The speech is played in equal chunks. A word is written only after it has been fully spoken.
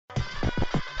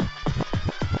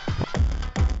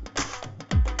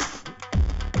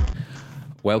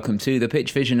Welcome to the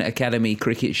Pitch Vision Academy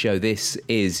Cricket Show. This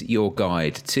is your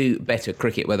guide to better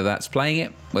cricket, whether that's playing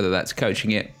it, whether that's coaching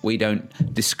it. We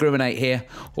don't discriminate here.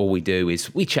 All we do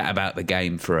is we chat about the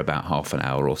game for about half an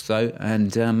hour or so,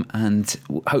 and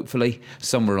hopefully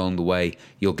somewhere along the way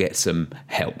you'll get some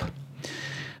help.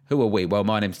 Who are we? Well,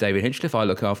 my name's David Hinchcliffe. I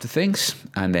look after things,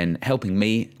 and then helping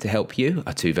me to help you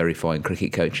are two very fine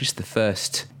cricket coaches. The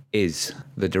first is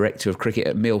the Director of Cricket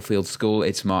at Millfield School.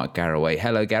 It's Mark Garraway.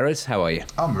 Hello, Garras. How are you?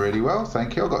 I'm really well,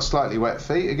 thank you. I've got slightly wet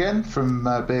feet again from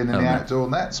being in the outdoor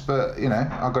nets, but, you know,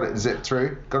 I got it zipped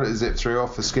through.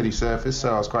 Off the skiddy surface,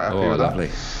 so I was quite happy with lovely.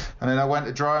 that. And then I went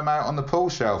to dry them out on the pool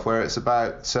shelf where it's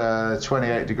about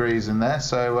 28 degrees in there,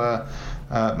 so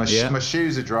my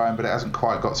shoes are drying, but it hasn't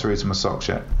quite got through to my socks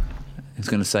yet. I was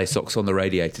going to say socks on the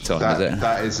radiator time, is it?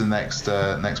 That is the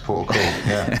next port of call,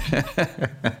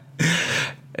 yeah.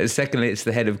 Secondly, it's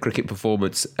the head of cricket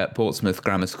performance at Portsmouth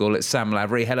Grammar School. It's Sam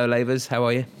Lavery. Hello, Lavers. How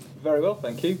are you? Very well,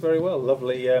 thank you. Very well.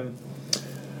 Lovely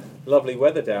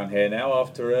weather down here now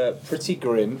after a pretty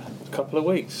grim couple of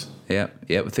weeks. Yeah.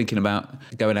 We're thinking about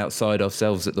going outside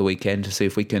ourselves at the weekend to see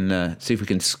if we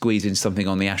can squeeze in something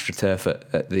on the AstroTurf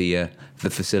at the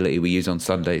facility we use on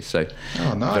Sundays. So,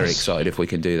 nice. Very excited if we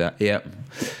can do that. Yeah.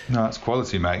 No, it's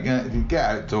quality, mate. If you get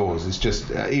outdoors, it's just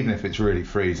even if it's really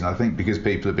freezing. I think because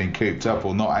people have been cooped up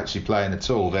or not actually playing at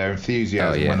all, their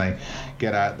enthusiasm when they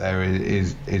get out there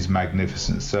is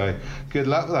magnificent. So, good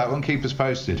luck with that one. Keep us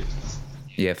posted.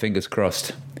 Yeah, fingers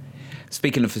crossed.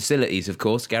 Speaking of facilities, of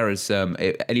course, Gareth,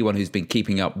 anyone who's been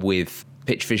keeping up with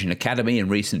Pitch Vision Academy in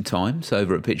recent times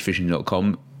over at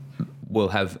pitchvision.com will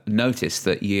have noticed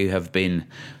that you have been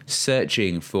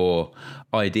searching for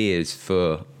ideas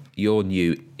for your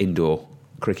new indoor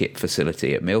cricket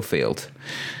facility at Millfield.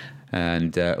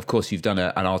 And, of course, you've done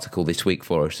an article this week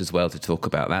for us as well to talk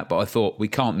about that. But I thought we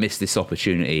can't miss this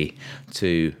opportunity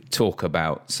to talk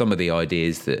about some of the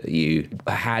ideas that you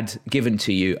had given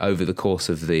to you over the course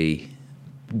of the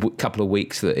couple of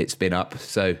weeks that it's been up.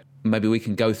 So maybe we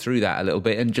can go through that a little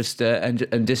bit and just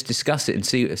discuss it and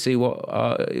see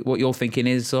what your thinking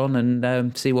is on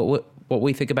and see what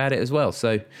we think about it as well.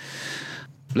 So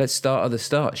let's start at the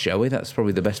start, shall we? That's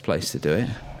probably the best place to do it.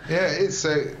 Yeah,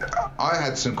 I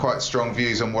had some quite strong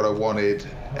views on what I wanted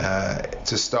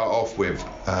to start off with.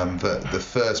 The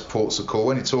first ports of call,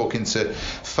 when you're talking to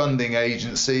funding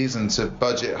agencies and to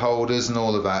budget holders and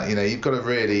all of that, you know, you've got to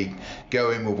really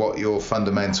go in with what your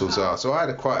fundamentals are. So I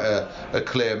had quite a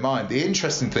clear mind. The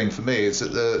interesting thing for me is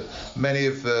that many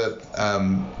of the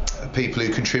people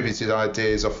who contributed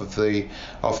ideas off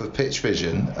of Pitch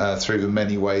Vision through the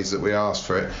many ways that we asked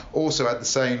for it also had the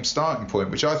same starting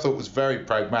point, which I thought was very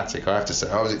pragmatic. I have to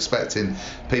say, I was expecting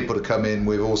people to come in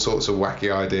with all sorts of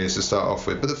wacky ideas to start off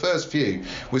with, but the first few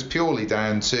was purely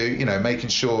down to, you know, making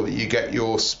sure that you get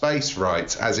your space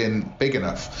right, as in big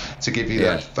enough to give you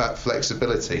that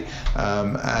flexibility,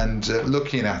 and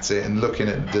looking at it and looking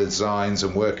at the designs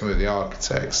and working with the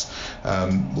architects,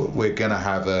 we're going to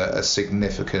have a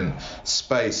significant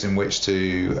space in which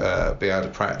to be able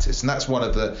to practice. And that's one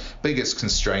of the biggest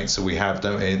constraints that we have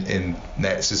in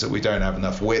nets, is that we don't have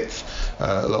enough width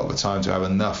a lot of the time to have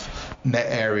enough net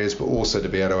areas, but also to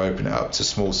be able to open it up to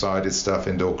small-sided stuff,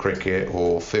 indoor cricket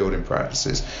or fielding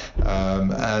practices.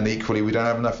 And equally, we don't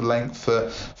have enough length for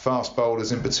fast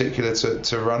bowlers in particular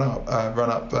to run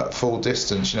up at full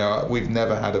distance. You know, we've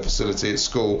never had a facility at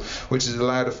school which has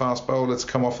allowed a fast bowler to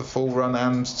come off a full run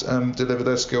and deliver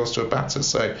their skills to a batter.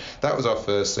 So that was our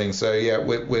first thing. So yeah,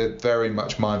 we're very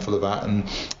much mindful of that and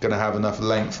going to have enough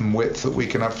length and width that we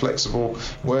can have flexible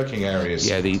working areas.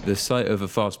 Yeah, the sight of a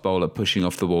fast bowler pushing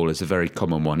off the wall is a very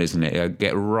common one, isn't it?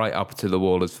 Get right up to the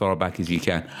wall as far back as you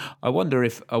can. I wonder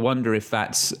if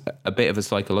that's a bit of a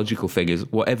psychological thing, is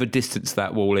whatever distance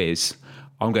that wall is,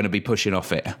 I'm going to be pushing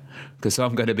off it because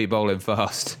I'm going to be bowling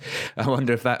fast. I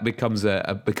wonder if that becomes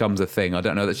a thing. I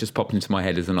don't know. That's just popped into my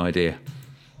head as an idea.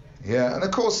 Yeah, and of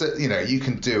course, you know, you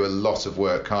can do a lot of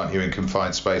work, can't you, in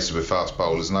confined spaces with fast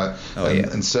bowlers.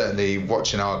 And certainly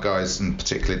watching our guys, and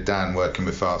particularly Dan, working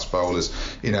with fast bowlers,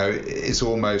 you know, it's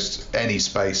almost any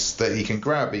space that he can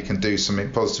grab, he can do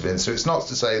something positive in. So it's not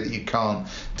to say that you can't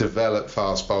develop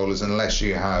fast bowlers unless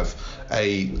you have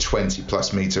a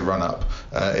 20-plus metre run-up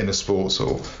in a sports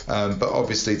hall. But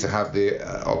obviously to have the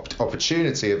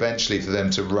opportunity eventually for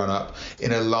them to run up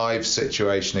in a live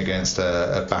situation against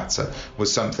a batter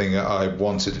was something that I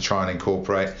wanted to try and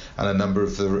incorporate, and a number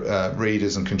of the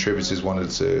readers and contributors wanted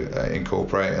to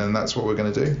incorporate, and that's what we're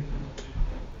going to do.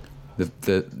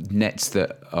 The nets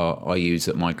that I use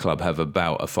at my club have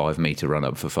about a 5 metre run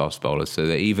up for fast bowlers, so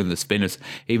that even the spinners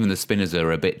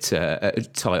are a bit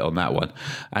tight on that one.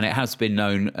 And it has been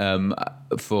known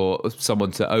for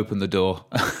someone to open the door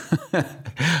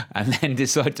and then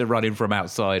decide to run in from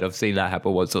outside. I've seen that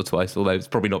happen once or twice, although it's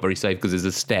probably not very safe because there's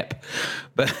a step.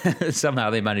 But somehow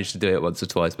they managed to do it once or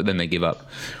twice, but then they give up.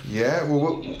 Yeah,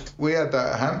 well, we had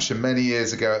that at Hampshire many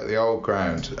years ago at the old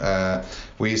ground.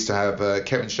 We used to have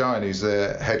Kevin Shine, who's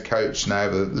the head coach now,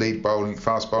 the lead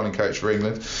fast bowling coach for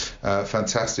England,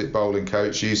 fantastic bowling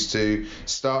coach, used to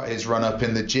start his run up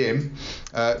in the gym,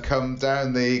 come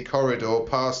down the corridor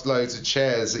past loads of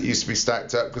chairs that used to be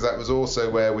stacked up, because that was also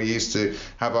where we used to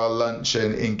have our lunch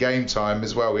in game time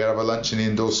as well. We had our lunch in the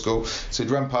indoor school, so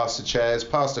he'd run past the chairs,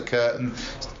 past a curtain,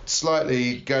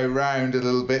 slightly go round a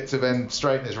little bit to then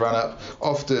straighten his run up,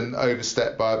 often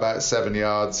overstepped by about 7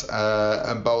 yards,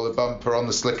 and bowl a bumper on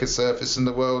the slickest surface in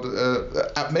the world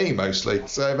at me mostly.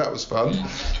 So that was fun.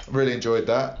 Really enjoyed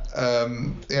that.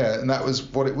 And that was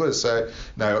what it was. So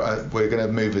no, we're going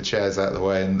to move the chairs out of the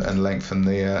way and lengthen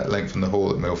the hall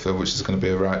at Millfield, which is going to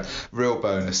be a real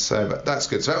bonus. So that's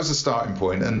good. So that was the starting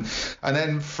point, and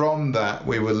then from that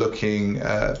we were looking.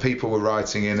 People were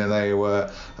writing in, and they were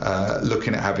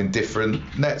looking at having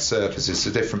different net surfaces,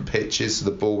 so different pitches, so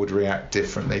the ball would react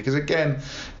differently. Because again,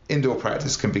 indoor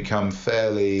practice can become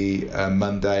fairly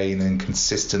mundane and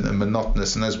consistent and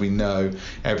monotonous, and as we know,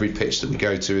 every pitch that we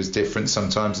go to is different.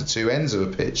 Sometimes the two ends of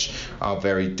a pitch are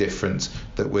very different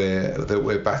that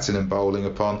we're batting and bowling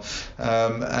upon,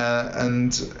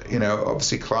 and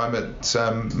obviously climate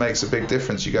makes a big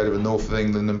difference. You go to the north of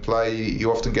England and play,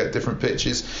 you often get different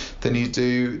pitches than you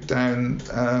do down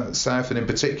south, and in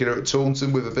particular at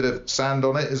Taunton with a bit of sand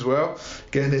on it as well,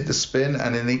 getting it to spin,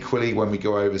 and then equally when we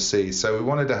go overseas. So we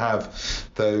wanted to have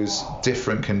those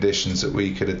different conditions that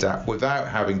we could adapt without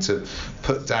having to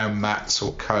put down mats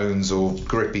or cones or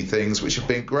grippy things, which have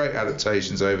been great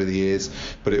adaptations over the years,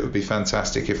 but it would be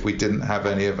fantastic if we didn't have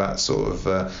any of that sort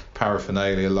of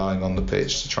paraphernalia lying on the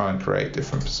pitch to try and create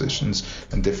different positions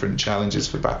and different challenges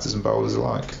for batters and bowlers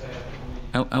alike.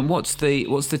 And what's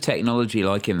the technology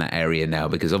like in that area now?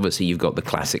 Because obviously you've got the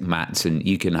classic mats, and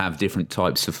you can have different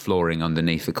types of flooring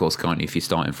underneath, of course, can't you, if you're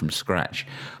starting from scratch?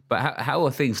 But how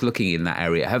are things looking in that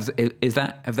area? Have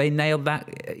they nailed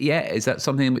that yet? Is that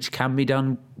something which can be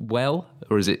done well,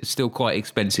 or is it still quite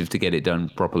expensive to get it done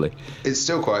properly? It's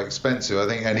still quite expensive. I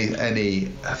think any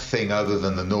thing other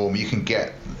than the norm, you can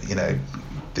get,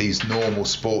 these normal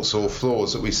sports hall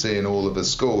floors that we see in all of the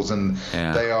schools, and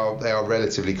they are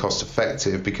relatively cost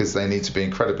effective because they need to be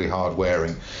incredibly hard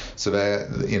wearing. So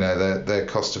they're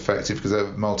cost effective because they're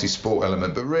a multi-sport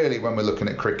element. But really, when we're looking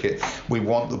at cricket, we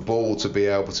want the ball to be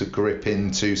able to grip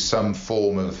into some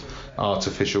form of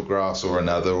artificial grass or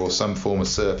another, or some form of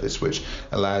surface which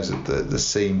allows the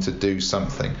seam to do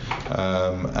something,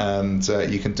 and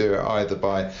you can do it either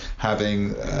by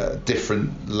having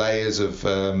different layers of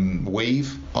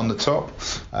weave on the top,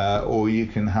 or you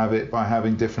can have it by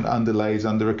having different underlays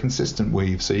under a consistent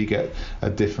weave, so you get a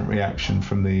different reaction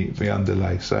from the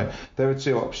underlay. So there are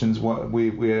two options.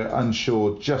 We're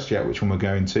unsure just yet which one we're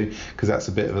going to, because that's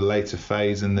a bit of a later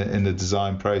phase in the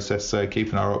design process, so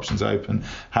keeping our options open,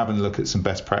 having a look at some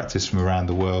best practice from around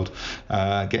the world,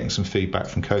 getting some feedback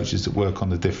from coaches that work on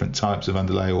the different types of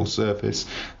underlay or surface,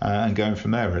 and going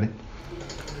from there really.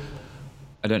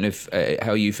 I don't know if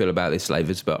how you feel about this,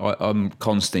 Lavers, but I'm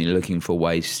constantly looking for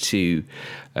ways to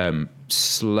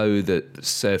slow the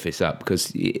surface up,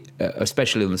 because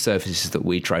especially on the surfaces that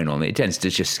we train on, it tends to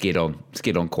just skid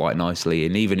on quite nicely.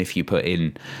 And even if you put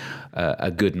in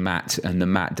a good mat, and the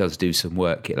mat does do some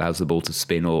work, it allows the ball to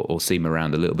spin or seam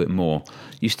around a little bit more,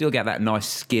 you still get that nice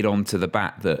skid onto the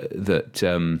bat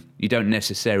that you don't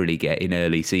necessarily get in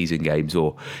early season games,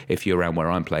 or if you're around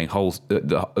where I'm playing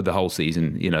the whole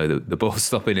season, the ball's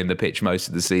stopping in the pitch most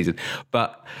of the season.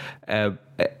 But I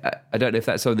don't know if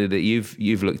that's something that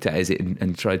you've looked at, is it,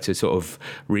 and tried to sort of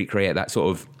recreate that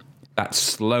sort of that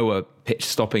slower pitch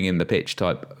stopping in the pitch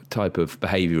type of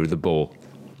behaviour of the ball.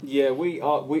 Yeah, we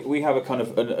have a kind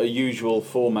of a usual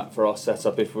format for our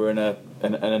setup if we're in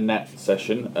a net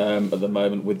session at the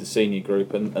moment with the senior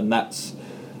group, and that's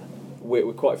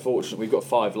we're quite fortunate. We've got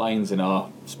 5 lanes in our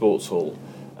sports hall,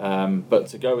 but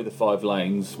to go with the 5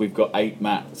 lanes, we've got 8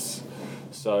 mats.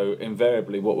 So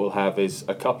invariably, what we'll have is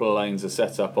a couple of lanes are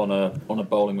set up on a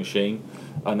bowling machine,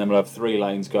 and then we'll have 3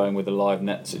 lanes going with a live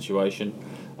net situation,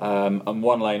 and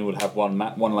one lane would have 1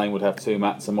 mat, one lane would have 2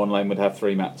 mats, and one lane would have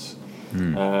 3 mats.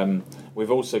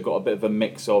 We've also got a bit of a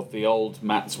mix of the old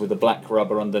mats with the black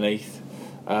rubber underneath,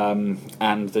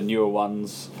 and the newer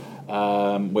ones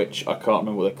which I can't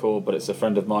remember what they're called, but it's a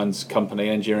friend of mine's company,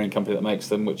 engineering company that makes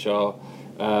them, which are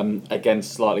again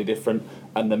slightly different,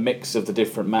 and the mix of the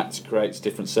different mats creates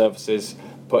different surfaces.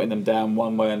 Putting them down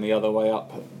one way and the other way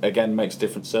up again makes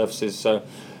different surfaces. So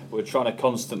we're trying to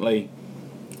constantly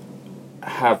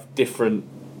have different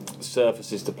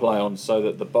surfaces to play on, so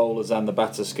that the bowlers and the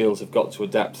batter skills have got to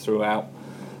adapt throughout.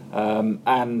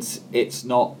 And it's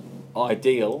not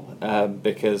ideal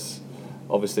because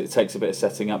obviously it takes a bit of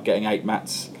setting up, getting 8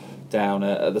 mats down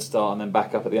at the start and then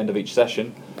back up at the end of each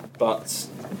session. But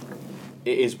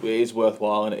it is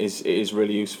worthwhile, and it is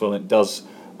really useful, and it does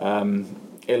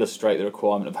illustrate the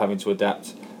requirement of having to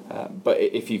adapt. But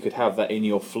if you could have that in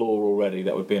your floor already,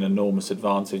 that would be an enormous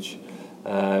advantage.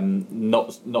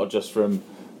 Not just from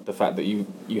the fact that you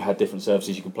had different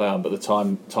surfaces you could play on, but the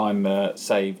time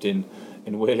saved in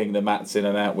wheeling the mats in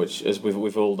and out, which, as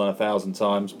we've all done 1,000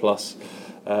 times plus,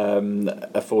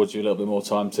 affords you a little bit more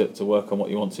time to work on what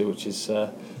you want to, which is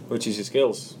your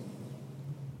skills.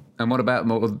 And what about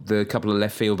the couple of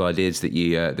left field ideas that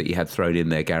you had thrown in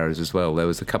there, Gareth, as well? There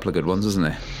was a couple of good ones, wasn't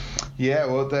there? Yeah,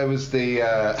 well, there was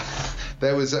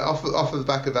off the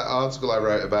back of that article I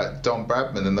wrote about Don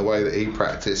Bradman and the way that he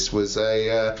practiced was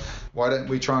why don't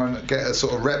we try and get a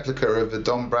sort of replica of the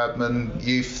Don Bradman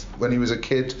youth when he was a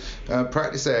kid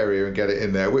practice area and get it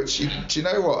in there, which, do you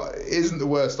know what, isn't the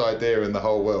worst idea in the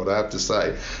whole world, I have to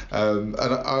say. And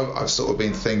I've sort of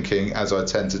been thinking, as I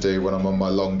tend to do when I'm on my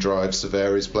long drives to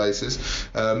various places,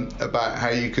 about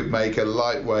how you could make a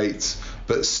lightweight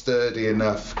but sturdy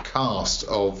enough cast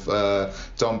of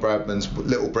Don Bradman's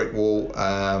little brick wall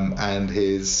and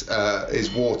his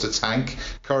water tank,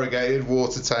 corrugated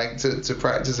water tank to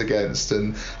practice against,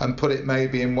 and put it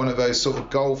maybe in one of those sort of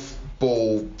golf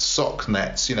ball sock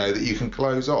nets, that you can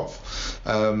close off,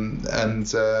 and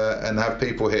have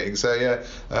people hitting. So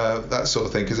that sort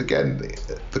of thing. Because again,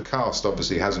 the cast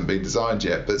obviously hasn't been designed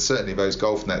yet, but certainly those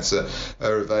golf nets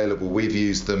are available. We've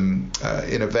used them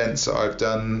in events that I've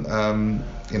done,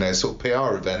 sort of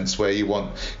PR events where you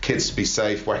want kids to be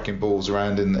safe whacking balls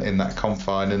around in that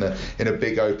confine in a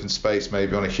big open space,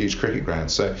 maybe on a huge cricket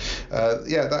ground. So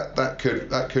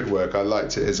that could work. I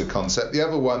liked it as a concept. The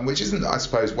other one, which isn't, I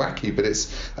suppose, wacky, but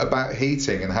it's about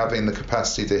heating and having the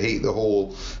capacity to heat the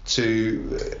hall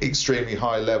to extremely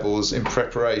high levels in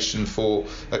preparation for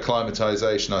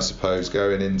acclimatization, I suppose,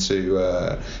 going into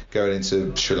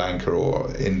Sri Lanka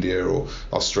or India or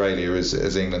Australia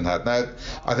as England had. Now,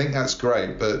 I think that's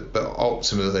great, but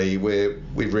ultimately we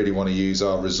really want to use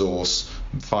our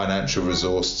financial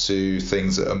resource to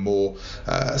things that are more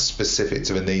specific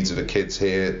to the needs of the kids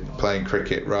here playing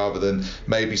cricket, rather than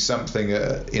maybe something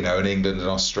in England and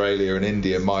Australia and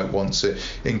India might want to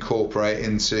incorporate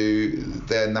into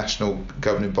their national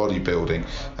governing body building.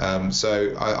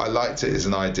 So I liked it as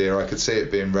an idea. I could see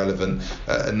it being relevant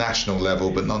at a national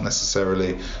level, but not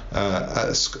necessarily at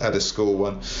a school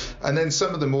one. And then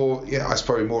some of the more, I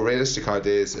suppose, more realistic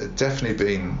ideas have definitely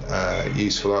been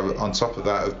useful. On top of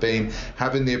that, have been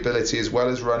having the ability, as well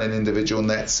as running individual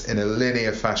nets in a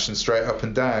linear fashion straight up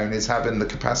and down, is having the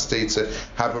capacity to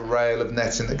have a rail of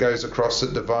netting that goes across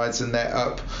that divides the net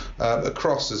up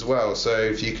across as well. So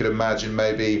if you could imagine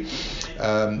maybe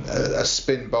a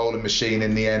spin bowling machine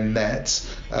in the end net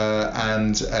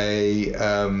and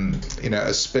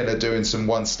a spinner doing some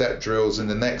one-step drills in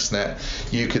the next net,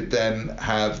 you could then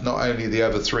have not only the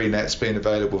other 3 nets being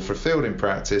available for fielding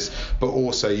practice, but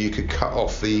also you could cut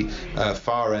off the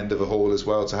far end of a hall as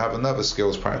well to have another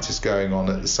skills practice going on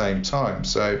at the same time.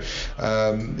 So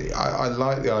I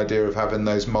like the idea of having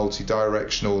those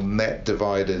multi-directional net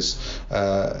dividers,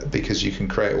 because you can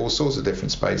create all sorts of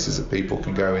different spaces that people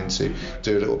can go into,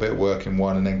 do a little bit of work in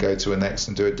one and then go to a next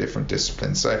and do a different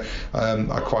discipline. So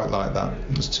I quite like that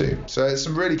too. So it's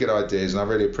some really good ideas, and I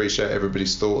really appreciate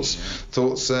everybody's thoughts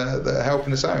that are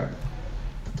helping us out.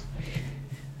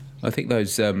 I think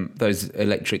those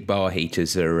electric bar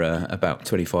heaters are about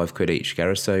 25 quid each,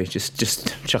 Gareth. So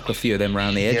just chuck a few of them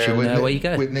around the edge, and away you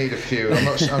go. We'd need a few.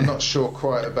 I'm not sure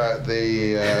quite about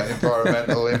the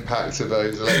environmental impact of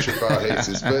those electric bar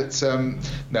heaters, but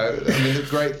no. I mean, the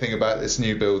great thing about this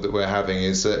new build that we're having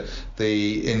is that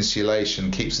the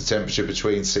insulation keeps the temperature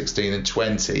between 16 and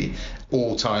 20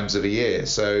 all times of the year.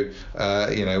 So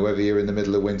whether you're in the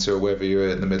middle of winter or whether you're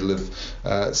in the middle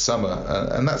of summer,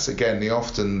 and that's again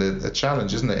the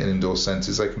challenge, isn't it, in indoor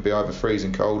centres? They can be either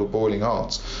freezing cold or boiling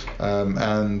hot,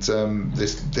 and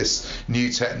this new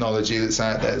technology that's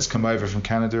out there, that's come over from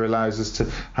Canada, allows us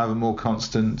to have a more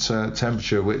constant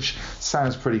temperature, which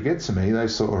sounds pretty good to me,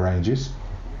 those sort of ranges.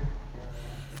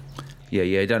 Yeah,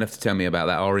 you don't have to tell me about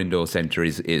that. Our indoor centre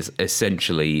is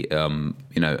essentially,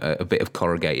 a bit of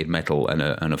corrugated metal and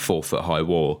a 4-foot high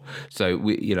wall. So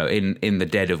we, in the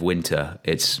dead of winter,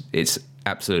 it's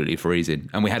absolutely freezing.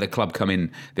 And we had a club come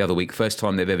in the other week, first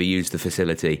time they've ever used the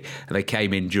facility, and they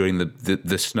came in during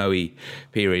the snowy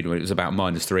period when it was about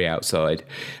 -3 outside,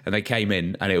 and they came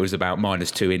in and it was about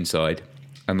 -2 inside,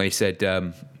 and they said.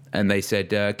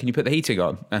 Can you put the heating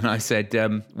on? And I said,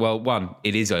 well, one,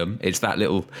 it is on. It's that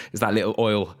little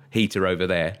oil heater over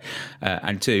there,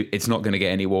 and two, it's not going to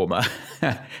get any warmer.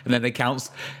 And then they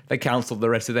cancelled the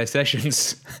rest of their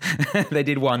sessions. They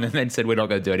did one and then said, we're not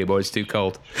going to do it anymore. It's too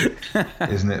cold.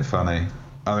 Isn't it funny?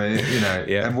 I mean,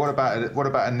 Yeah. And what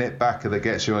about a knit backer that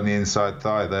gets you on the inside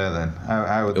thigh there? Then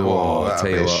how would that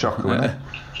be a shocker, wouldn't it?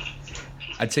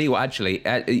 I tell you what, actually,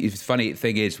 the funny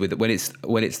thing is when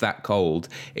it's that cold,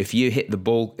 if you hit the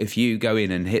ball, if you go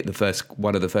in and hit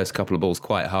one of the first couple of balls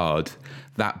quite hard,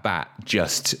 that bat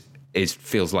just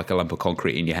feels like a lump of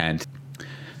concrete in your hand.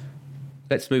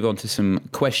 Let's move on to some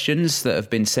questions that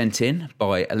have been sent in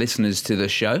by listeners to the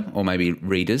show, or maybe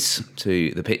readers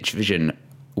to the Pitch Vision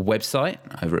website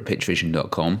over at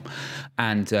pitchvision.com,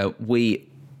 and we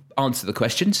answer the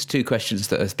questions, 2 questions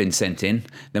that have been sent in.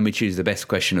 Then we choose the best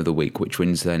question of the week, which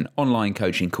wins an online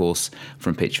coaching course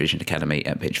from Pitch Vision Academy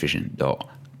at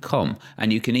pitchvision.com.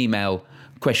 And you can email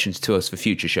questions to us for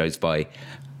future shows by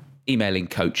emailing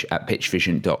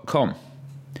coach@pitchvision.com.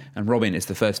 And Robin is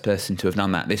the first person to have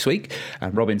done that this week.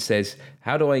 And Robin says,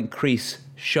 how do I increase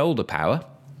shoulder power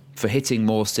for hitting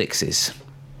more sixes?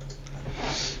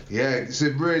 Yeah, it's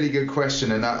a really good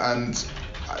question, and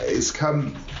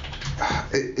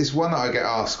it's one that I get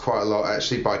asked quite a lot,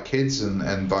 actually, by kids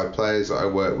and by players that I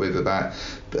work with about,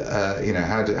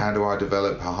 how do I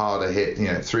develop a harder hit,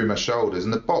 through my shoulders?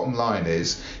 And the bottom line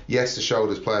is, yes, the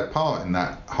shoulders play a part in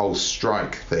that whole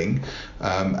strike thing,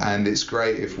 and it's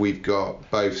great if we've got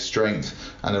both strength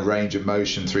and a range of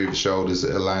motion through the shoulders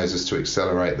that allows us to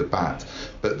accelerate the bat.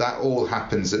 But that all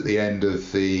happens at the end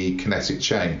of the kinetic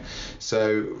chain.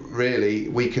 So really,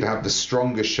 we could have the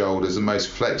strongest shoulders, the most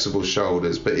flexible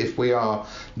shoulders, but if we are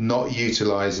not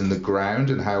utilising the ground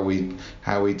and how we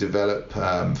develop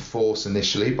force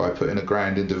initially by putting a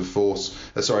force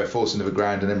into the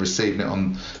ground and then receiving it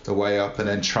on the way up and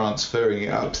then transferring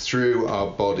it up through our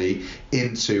body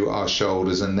into our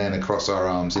shoulders and then across our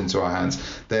arms into our hands,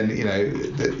 then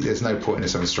there's no point in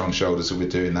us having strong shoulders if we're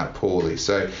doing that poorly.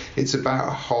 So it's about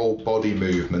a whole body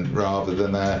movement rather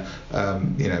than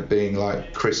being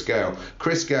like Chris Gale.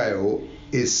 Chris Gale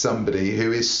is somebody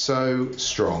who is so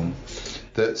strong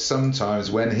that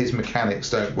sometimes when his mechanics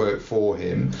don't work for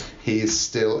him, he is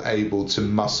still able to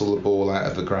muscle the ball out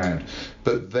of the ground.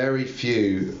 But very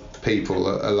few people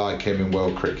are like him in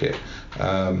world cricket.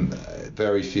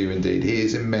 Very few indeed. He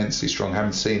is immensely strong.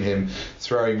 Having seen him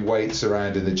throwing weights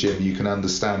around in the gym, you can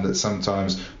understand that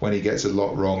sometimes when he gets a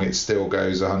lot wrong, it still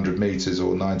goes 100 metres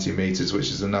or 90 metres, which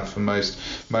is enough for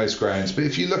most grounds. But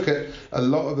if you look at a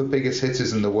lot of the biggest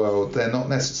hitters in the world, they're not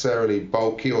necessarily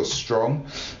bulky or strong.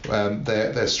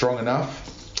 They're strong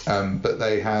enough, but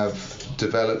they have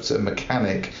developed a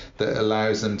mechanic that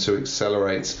allows them to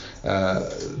accelerate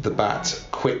the bat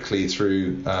quickly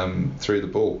through the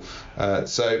ball.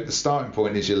 So the starting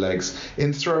point is your legs.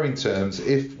 In throwing terms,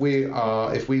 if we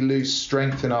lose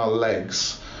strength in our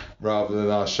legs rather than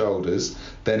our shoulders,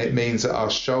 then it means that our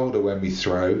shoulder when we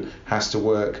throw has to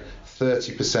work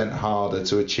 30% harder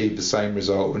to achieve the same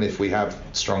result than if we have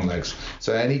strong legs.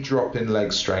 So any drop in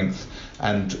leg strength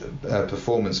and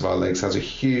performance of our legs has a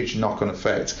huge knock-on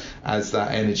effect as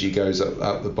that energy goes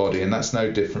up the body, and that's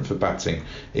no different for batting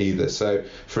either. So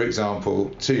for example,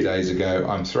 2 days ago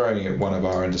I'm throwing at one of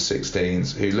our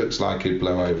under-16s who looks like he'd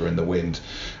blow over in the wind,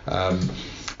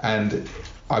 and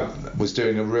I was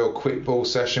doing a real quick ball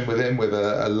session with him with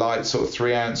a light sort of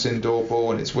 3-ounce indoor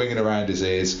ball, and it's winging around his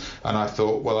ears, and I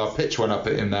thought, well, I'll pitch one up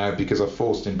at him now because I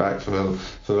forced him back for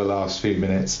the last few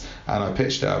minutes, and I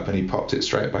pitched it up and he popped it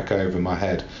straight back over my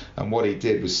head. And what he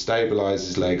did was stabilise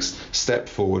his legs, step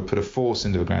forward, put a force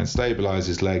into the ground, stabilise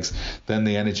his legs, then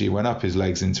the energy went up his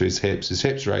legs into his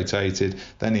hips rotated,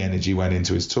 then the energy went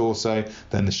into his torso,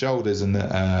 then the shoulders and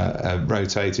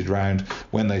rotated round.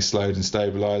 When they slowed and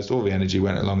stabilised, all the energy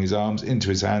went went along his arms, into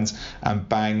his hands, and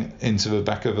bang, into the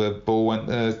back of a ball went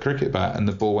the cricket bat, and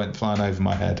the ball went flying over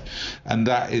my head. And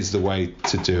that is the way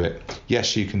to do it.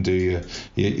 Yes, you can do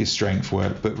your strength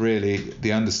work, but really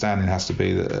the understanding has to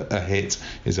be that a hit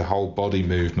is a whole body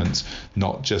movement,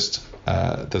 not just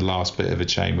the last bit of a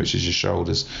chain, which is your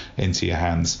shoulders into your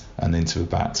hands and into the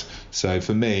bat. So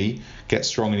for me, get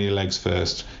strong in your legs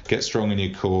first, get strong in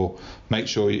your core, make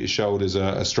sure your shoulders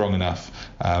are strong enough,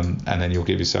 and then you'll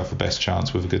give yourself the best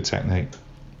chance with a good technique.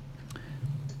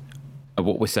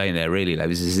 What we're saying there, really,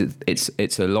 Lovis, is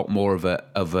it's a lot more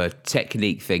of a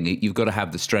technique thing. You've got to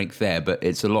have the strength there, but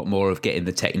it's a lot more of getting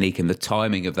the technique and the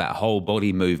timing of that whole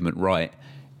body movement right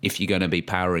if you're going to be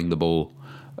powering the ball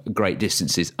great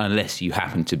distances, unless you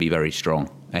happen to be very strong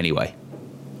anyway.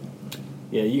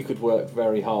 Yeah, you could work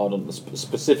very hard on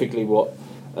specifically what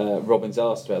Robin's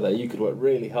asked about there. You could work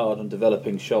really hard on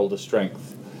developing shoulder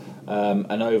strength,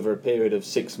 and over a period of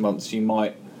 6 months you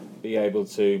might be able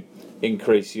to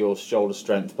increase your shoulder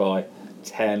strength by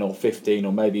 10 or 15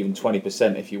 or maybe even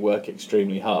 20% if you work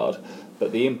extremely hard.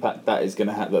 But the impact that is going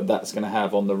to have, that's going to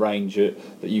have on the range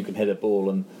that you can hit a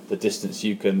ball and the distance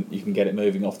you can get it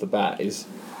moving off the bat is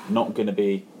not going to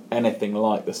be anything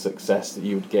like the success that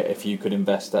you would get if you could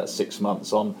invest that 6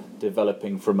 months on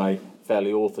developing from a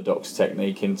fairly orthodox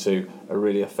technique into a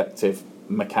really effective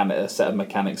set of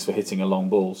mechanics for hitting a long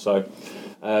ball. So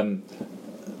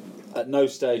at no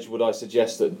stage would I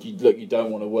suggest that you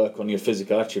don't want to work on your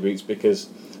physical attributes, because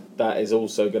that is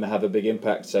also going to have a big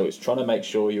impact. So it's trying to make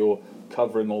sure you're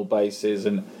covering all bases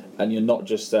and you're not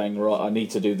just saying, right, I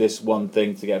need to do this one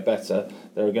thing to get better.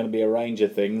 There are going to be a range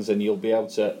of things, and you'll be able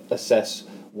to assess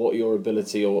what your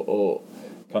ability or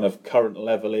kind of current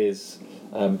level is,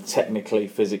 technically,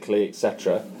 physically,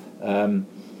 etc.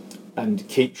 And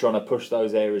keep trying to push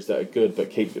those areas that are good,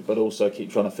 but also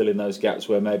keep trying to fill in those gaps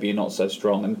where maybe you're not so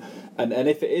strong. And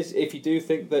if you do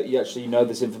think that you actually know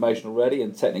this information already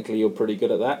and technically you're pretty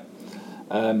good at that,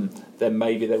 then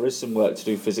maybe there is some work to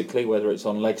do physically, whether it's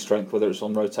on leg strength, whether it's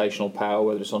on rotational power,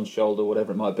 whether it's on shoulder,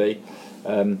 whatever it might be.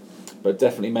 But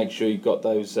definitely make sure you've got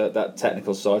those that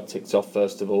technical side ticked off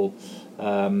first of all,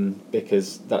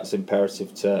 because that's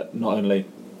imperative to not only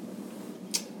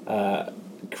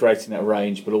creating that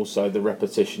range, but also the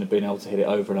repetition of being able to hit it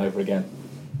over and over again.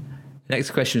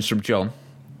 Next question is from John.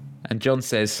 And John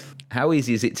says, how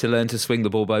easy is it to learn to swing the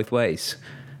ball both ways?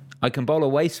 I can bowl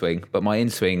away swing, but my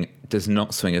in-swing does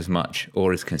not swing as much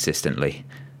or as consistently.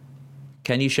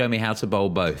 Can you show me how to bowl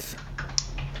both?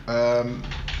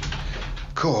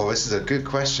 Cool, this is a good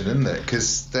question, isn't it?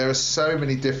 Because there are so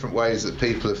many different ways that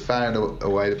people have found a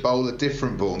way to bowl a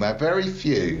different ball. Now, very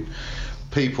few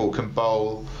people can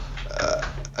bowl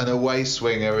an away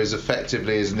swinger as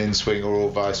effectively as an in-swinger or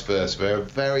vice versa. There are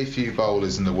very few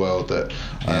bowlers in the world that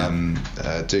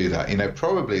do that. You know,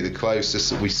 probably the closest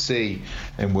that we see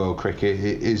in world cricket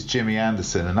is Jimmy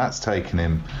Anderson, and that's taken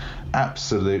him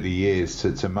absolutely years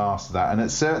to master that. And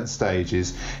at certain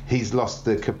stages, he's lost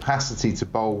the capacity to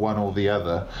bowl one or the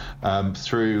other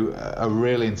through a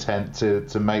real intent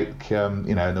to make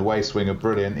an away swinger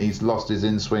brilliant. He's lost his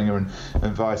in-swinger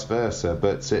and vice versa.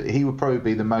 But he would probably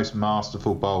be the most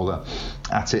masterful bowler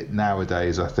at it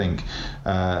nowadays, I think,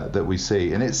 that we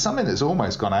see. And it's something that's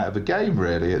almost gone out of the game,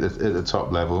 really, at the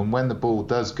top level. And when the ball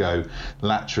does go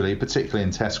laterally, particularly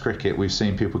in Test cricket, we've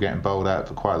seen people getting bowled out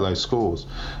for quite low scores.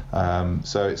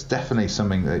 So it's definitely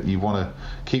something that you want to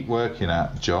keep working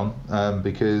at, John,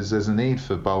 because there's a need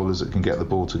for bowlers that can get the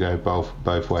ball to go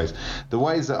both ways. The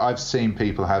ways that I've seen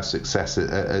people have success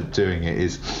at doing it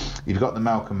is, you've got the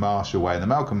Malcolm Marshall way. And the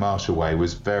Malcolm Marshall way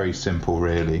was very simple,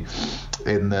 really,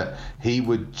 in that he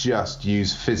would just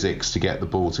use physics to get the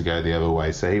ball to go the other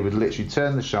way. So he would literally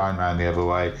turn the shine round the other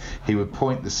way. He would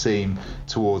point the seam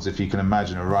towards, if you can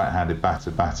imagine a right-handed batter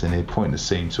batting, he'd point the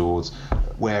seam towards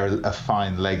where a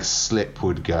fine leg slip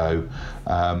would go,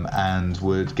 and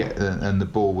the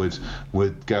ball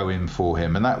would go in for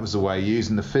him. And that was the way,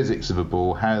 using the physics of a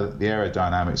ball, how the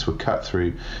aerodynamics would cut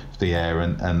through the air,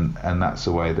 and that's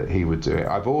the way that he would do it.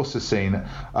 I've also seen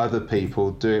other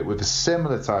people do it with a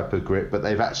similar type of grip, but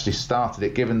they've actually started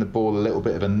it giving the ball a little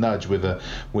bit of a nudge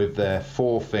with their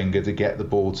forefinger to get the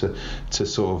ball to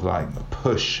sort of like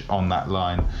push on that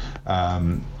line.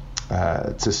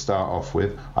 To start off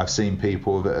with, I've seen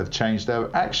people that have changed their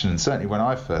action. And certainly when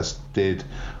I first did,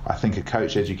 I think, a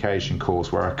coach education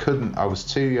course where I was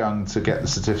too young to get the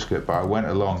certificate, but I went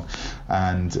along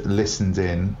and listened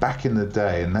in back in the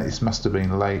day, and this must have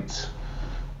been late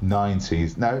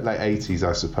 80s,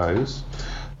 I suppose.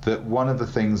 that one of the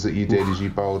things that you did is you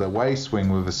bowled away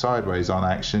swing with a sideways on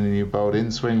action, and you bowled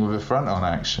in swing with a front on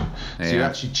action. So you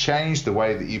actually changed the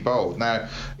way that you bowled. Now,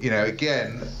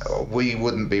 again, we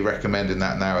wouldn't be recommending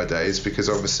that nowadays, because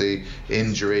obviously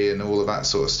injury and all of that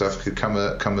sort of stuff could come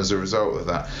as a result of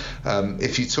that.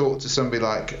 If you talk to somebody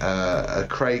like a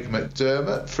Craig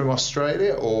McDermott from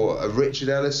Australia, or a Richard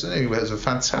Ellison, who has a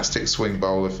fantastic swing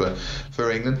bowler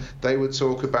for England, they would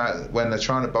talk about, when they're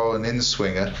trying to bowl an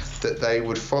in-swinger, that they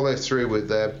would follow through with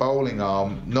their bowling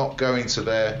arm not going to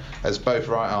their, as both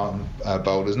right arm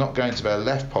bowlers, not going to their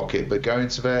left pocket, but going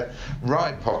to their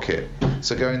right pocket,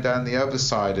 so going down the other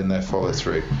side in their follow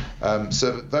through.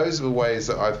 So those are the ways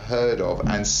that I've heard of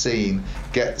and seen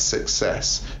get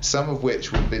success, some of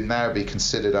which would now be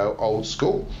considered old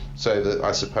school. So that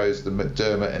I suppose the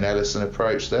McDermott and Ellison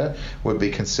approach there would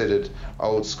be considered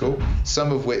old school.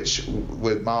 Some of which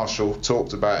with Marshall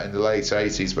talked about in the late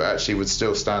 80s, but actually would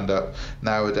still stand up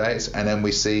nowadays. And then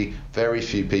we see very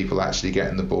few people actually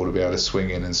getting the ball to be able to swing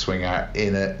in and swing out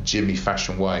in a Jimmy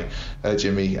Fashion way, a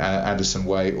Jimmy Anderson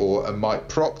way, or a Mike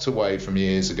Proctor way from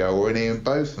years ago, or an Ian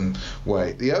Botham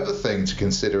way. The other thing to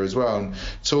consider as well, and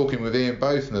talking with Ian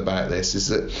Botham about this, is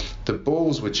that the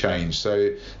balls were changed.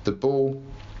 So the ball,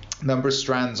 number of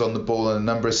strands on the ball and a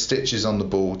number of stitches on the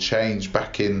ball changed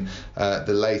back in the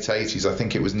late 80s. I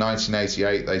think it was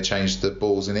 1988 they changed the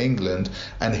balls in England,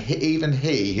 and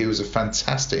he was a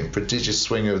fantastic and prodigious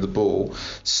swinger of the ball,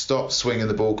 stopped swinging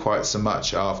the ball quite so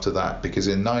much after that, because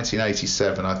in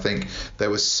 1987 I think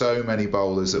there were so many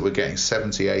bowlers that were getting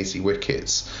 70-80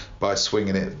 wickets by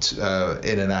swinging it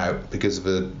in and out, because of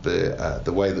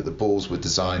the way that the balls were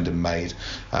designed and made,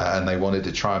 and they wanted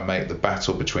to try and make the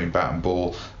battle between bat and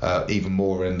ball even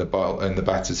more in the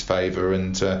batter's favour,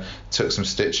 and took some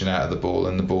stitching out of the ball,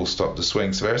 and the ball stopped the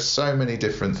swing. So there are so many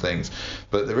different things,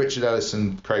 but the Richard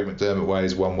Ellison, Craig McDermott way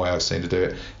is one way I've seen to do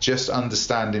it. Just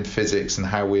understanding physics and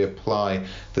how we apply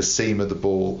the seam of the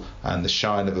ball and the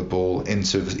shine of a ball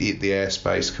into the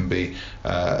airspace can be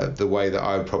the way that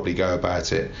I would probably go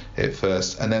about it at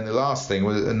first. And then the last thing,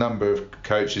 a number of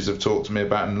coaches have talked to me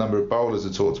about, and a number of bowlers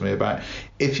have talked to me about,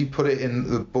 if you put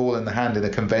the ball in the hand in a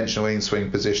conventional in-swing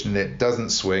position and it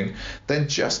doesn't swing, then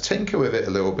just tinker with it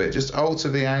a little bit. Just alter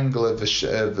the angle of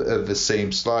the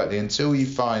seam slightly until you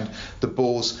find the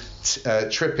ball's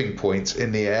tripping point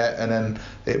in the air, and then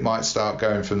it might start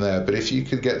going from there. But if you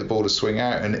can get the ball to swing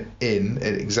out and in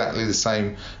at exactly the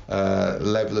same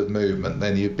level of movement,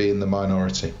 then you'd be in the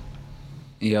minority.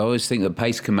 Yeah, I always think that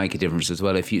pace can make a difference as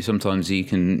well. If you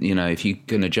can, if you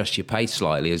can adjust your pace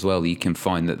slightly as well, you can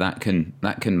find that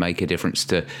can make a difference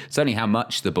to certainly how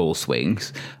much the ball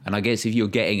swings. And I guess if you're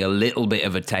getting a little bit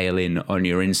of a tail in on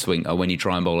your in swing, or when you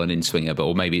try and bowl an in swinger,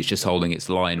 or maybe it's just holding its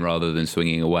line rather than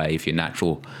swinging away, if your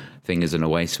natural thing is an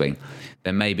away swing,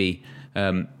 then maybe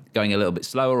going a little bit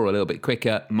slower or a little bit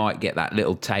quicker might get that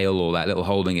little tail or that little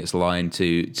holding its line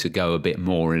to go a bit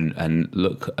more and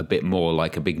look a bit more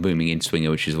like a big booming in swinger,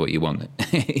 which is what you want.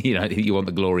 You want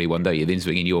the glory one, don't you? The in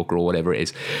swinging Yorker or whatever it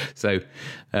is. So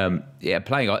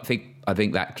playing. I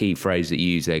think that key phrase that you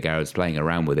use there, Gareth, is playing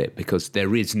around with it, because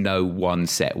there is no one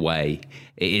set way.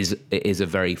 It is a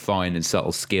very fine and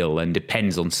subtle skill, and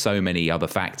depends on so many other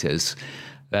factors.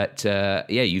 That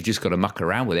you've just got to muck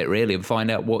around with it really and find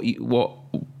out what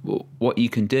you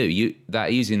can do.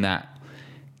 Getting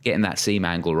that seam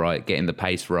angle right, getting the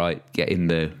pace right, getting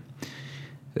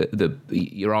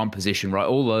your arm position right.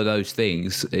 All of those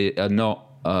things are not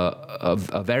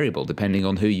a variable depending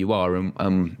on who you are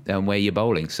and where you're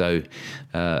bowling. So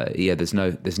there's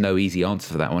no easy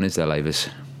answer for that one, is there, Lavis?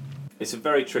 It's a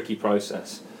very tricky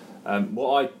process.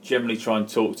 What I generally try and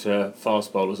talk to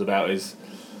fast bowlers about is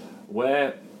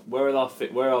where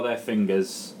are their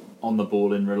fingers on the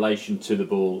ball in relation to the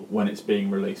ball when it's being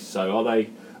released. So are they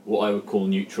what I would call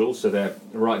neutral, so they're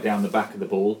right down the back of the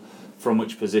ball, from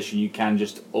which position you can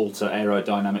just alter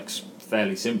aerodynamics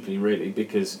fairly simply really,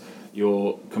 because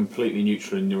you're completely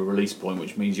neutral in your release point,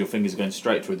 which means your fingers are going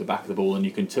straight through the back of the ball and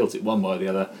you can tilt it one way or the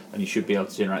other and you should be able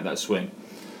to generate that swing.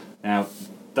 Now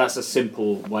that's a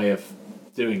simple way of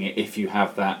doing it if you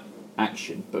have that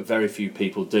action, but very few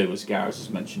people do, as Gareth has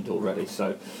mentioned already.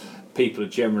 So people are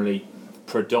generally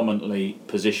predominantly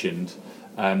positioned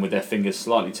with their fingers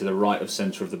slightly to the right of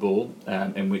centre of the ball,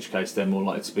 in which case they're more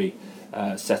likely to be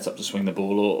set up to swing the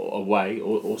ball or away,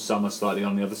 or some are slightly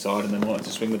on the other side and they're more likely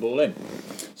to swing the ball in.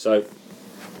 So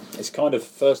it's kind of,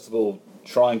 first of all,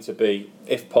 trying to be,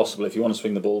 if possible, if you want to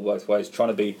swing the ball both ways, trying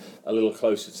to be a little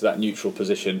closer to that neutral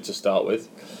position to start with.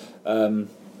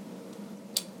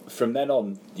 From then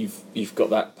on, you've got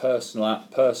that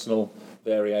personal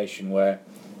variation where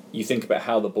you think about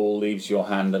how the ball leaves your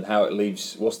hand and how it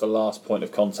leaves. What's the last point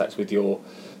of contact with your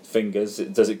fingers?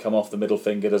 Does it come off the middle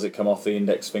finger? Does it come off the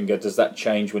index finger? Does that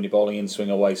change when you're bowling in swing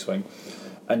or away swing?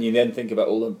 And you then think about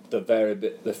all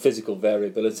the physical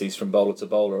variabilities from bowler to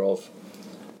bowler of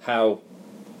how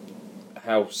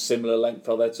similar length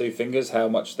are their two fingers, how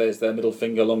much there's their middle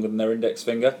finger longer than their index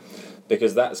finger,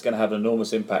 because that's going to have an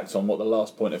enormous impact on what the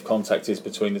last point of contact is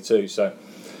between the two. So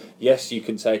yes, you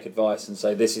can take advice and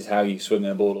say this is how you swing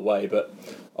a ball away, but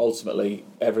ultimately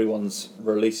everyone's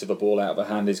release of a ball out of a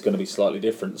hand is going to be slightly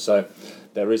different. So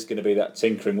there is going to be that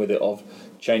tinkering with it of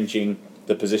changing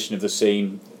the position of the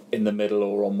seam in the middle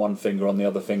or on one finger, on the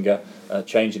other finger,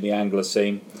 changing the angle of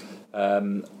seam.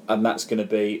 And that's going to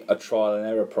be a trial and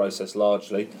error process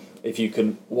largely. If you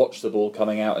can watch the ball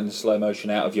coming out in slow motion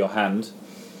out of your hand,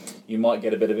 you might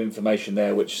get a bit of information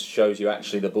there which shows you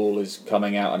actually the ball is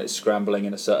coming out and it's scrambling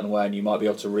in a certain way, and you might be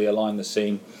able to realign the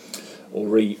seam or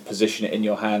reposition it in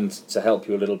your hand to help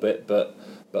you a little bit. But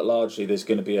largely there's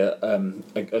going to be a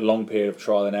long period of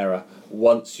trial and error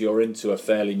once you're into a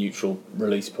fairly neutral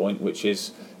release point, which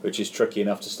is tricky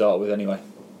enough to start with anyway.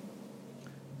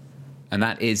 And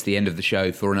that is the end of the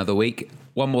show for another week.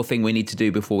 One more thing we need to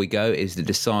do before we go is to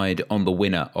decide on the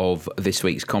winner of this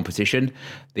week's competition.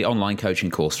 The online coaching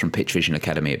course from Pitch Vision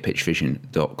Academy at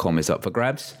pitchvision.com is up for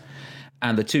grabs.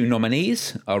 And the two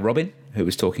nominees are Robin, who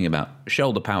was talking about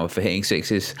shoulder power for hitting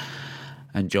sixes,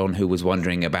 and John, who was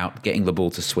wondering about getting the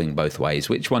ball to swing both ways.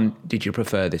 Which one did you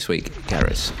prefer this week,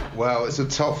 Gareth? Well, it's a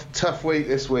tough week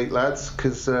this week, lads,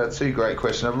 because two great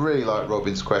questions. I really like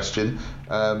Robin's question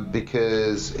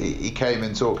because he came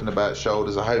in talking about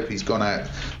shoulders. I hope he's gone out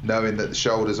knowing that the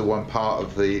shoulders are one part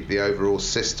of the overall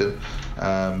system,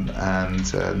 and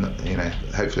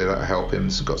hopefully that'll help him.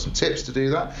 He's got some tips to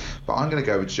do that. But I'm going to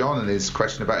go with John and his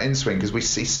question about in-swing, because we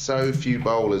see so few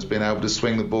bowlers being able to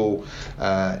swing the ball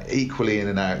equally in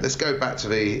and out. Let's go back to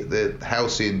the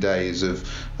halcyon days of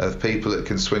people that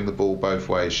can swing the ball both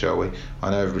ways, shall we?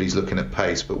 I know everybody's looking at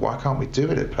pace, but why can't we do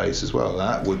it at pace as well?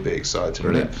 That would be exciting.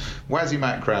 Brilliant. Wazzy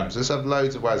Macrams. Let's have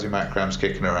loads of Wazzy Macrams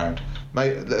kicking around.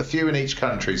 A few in each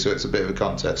country, so it's a bit of a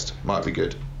contest. Might be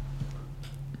good.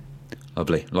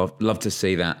 Lovely. Love to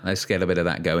see that. Let's get a bit of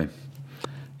that going.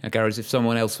 Now, Gareth, if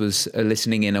someone else was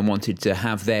listening in and wanted to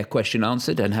have their question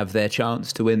answered and have their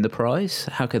chance to win the prize,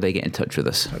 how could they get in touch with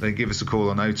us? They give us a call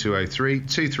on 0203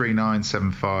 239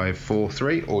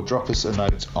 7543 or drop us a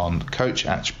note on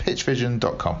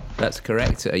coach@pitchvision.com. That's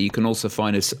correct. You can also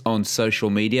find us on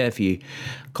social media. If you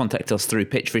contact us through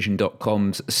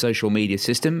pitchvision.com's social media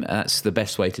system, that's the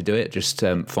best way to do it. Just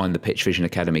find the Pitch Vision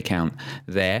Academy account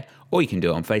there. Or you can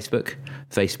do it on Facebook,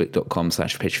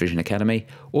 facebook.com/pitchvisionacademy,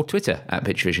 or Twitter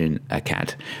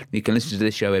 @pitchvisionacad. You can listen to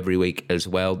this show every week as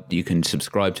well. You can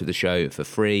subscribe to the show for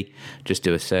free. Just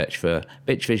do a search for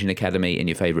Pitch Vision Academy in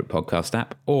your favourite podcast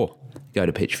app, or go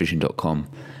to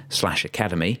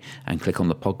pitchvision.com/academy and click on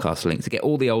the podcast link to get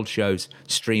all the old shows,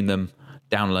 stream them,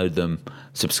 download them,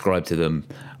 subscribe to them,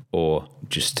 or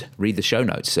just read the show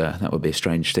notes. That would be a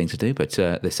strange thing to do, but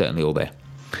they're certainly all there.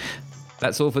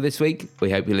 That's all for this week.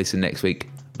 We hope you listen next week.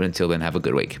 But until then, have a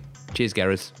good week. Cheers,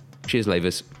 Gareth. Cheers,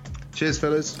 Lavers. Cheers,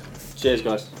 fellas. Cheers,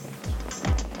 guys.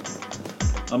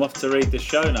 I'm off to read the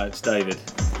show notes, David.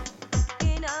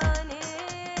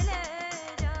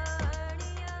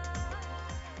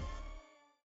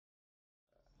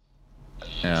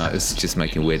 It's just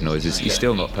making weird noises. You're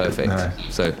still not perfect. No.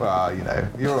 So, well,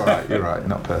 you're all right. You're right. You're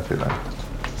not perfect, though.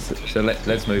 So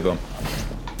let's move on.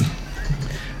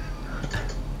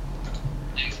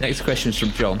 Next question's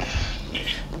from John.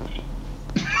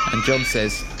 And John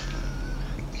says...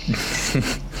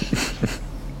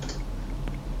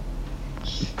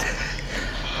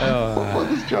 What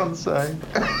does John say?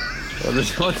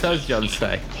 What does John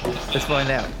say? Let's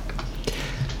find out.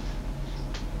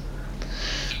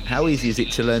 How easy is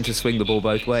it to learn to swing the ball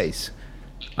both ways?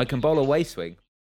 I can bowl away swing.